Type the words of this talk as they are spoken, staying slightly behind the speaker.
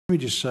Let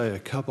me just say a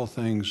couple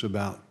things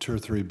about 2 or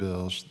 3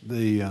 bills.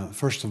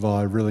 First of all,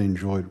 I really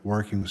enjoyed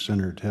working with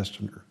Senator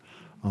Tester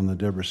on the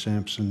Deborah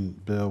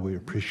Sampson bill. We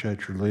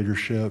appreciate your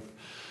leadership.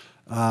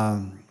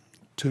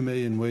 2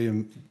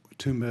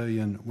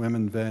 million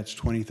women vets,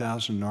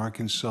 20,000 in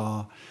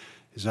Arkansas.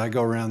 As I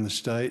go around the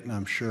state, and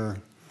I'm sure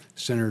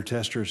Senator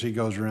Tester, as he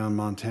goes around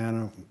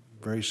Montana,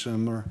 very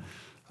similar,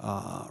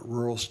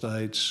 rural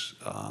states,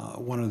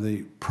 one of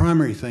the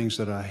primary things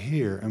that I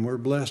hear, and we're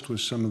blessed with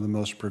some of the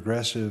most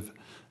progressive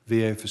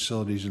VA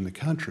facilities in the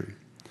country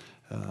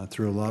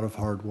through a lot of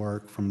hard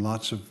work from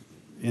lots of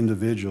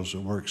individuals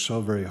that work so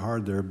very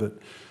hard there, but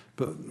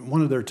one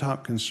of their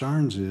top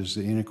concerns is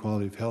the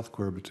inequality of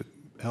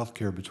health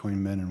care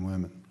between men and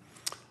women.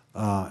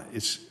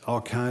 It's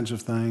all kinds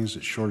of things.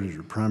 It's shortage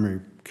of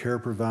primary care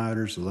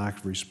providers, the lack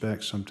of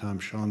respect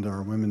sometimes shown to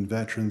our women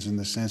veterans in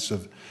the sense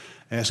of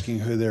asking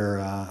who their,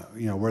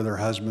 where their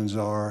husbands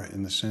are,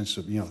 in the sense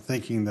of,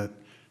 thinking that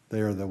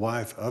they are the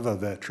wife of a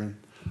veteran.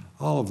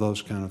 All of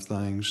those kind of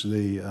things.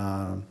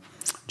 The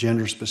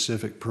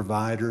gender-specific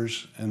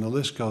providers, and the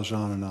list goes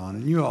on.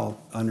 And you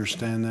all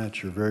understand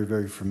that. You're very,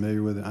 very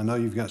familiar with it. I know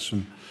you've got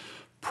some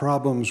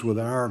problems with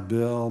our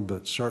bill,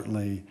 but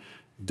certainly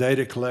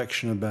data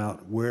collection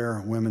about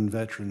where women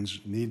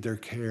veterans need their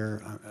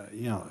care.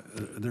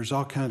 There's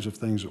all kinds of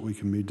things that we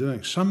can be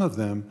doing. Some of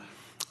them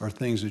are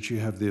things that you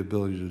have the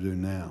ability to do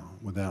now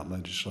without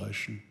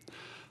legislation.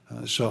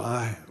 So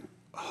I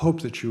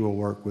hope that you will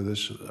work with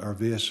us. Our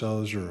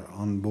VSOs are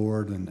on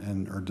board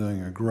and are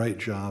doing a great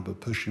job of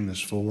pushing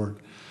this forward.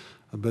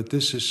 But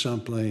this is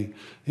simply,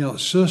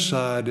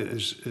 suicide,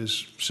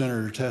 as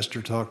Senator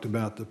Tester talked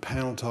about, the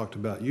panel talked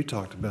about, you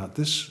talked about,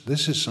 this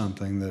is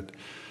something that,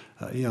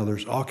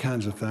 there's all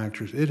kinds of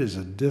factors. It is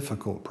a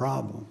difficult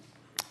problem.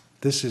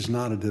 This is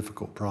not a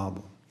difficult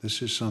problem.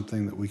 This is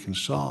something that we can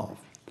solve.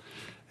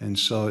 And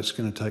so it's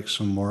going to take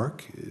some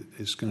work.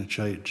 It's going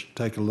to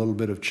take a little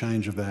bit of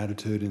change of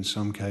attitude in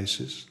some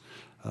cases.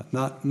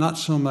 Not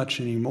so much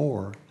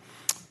anymore,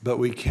 but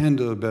we can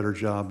do a better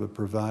job of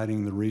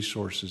providing the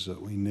resources that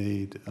we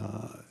need.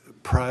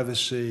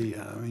 Privacy,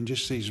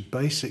 just these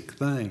basic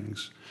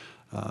things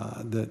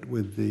that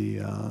with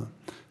the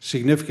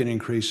significant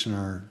increase in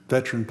our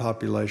veteran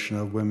population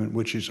of women,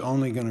 which is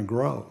only going to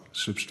grow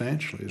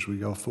substantially as we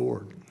go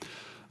forward.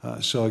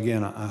 So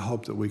again, I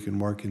hope that we can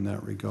work in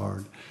that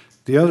regard.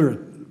 The other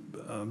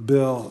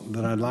bill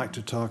that I'd like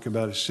to talk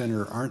about is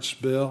Senator Arndt's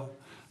bill,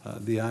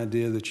 the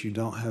idea that you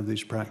don't have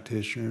these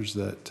practitioners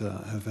that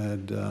have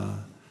had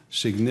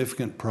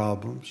significant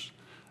problems.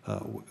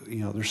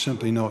 There's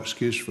simply no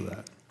excuse for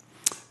that.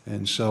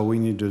 And so we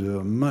need to do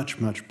a much,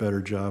 much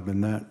better job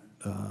in that.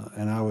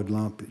 And I would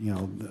lump,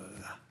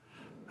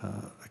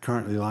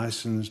 currently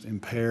licensed,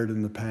 impaired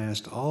in the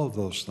past, all of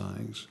those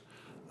things.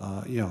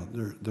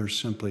 There's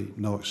simply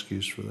no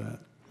excuse for that.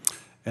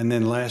 And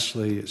then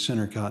lastly,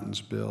 Senator Cotton's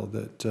bill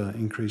that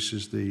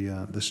increases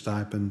the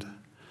stipend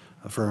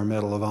for our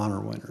Medal of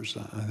Honor winners.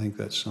 I think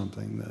that's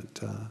something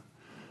that,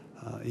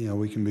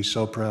 we can be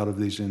so proud of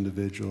these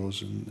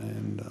individuals,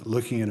 and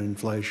looking at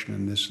inflation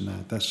and this and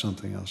that, that's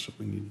something else that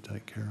we need to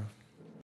take care of.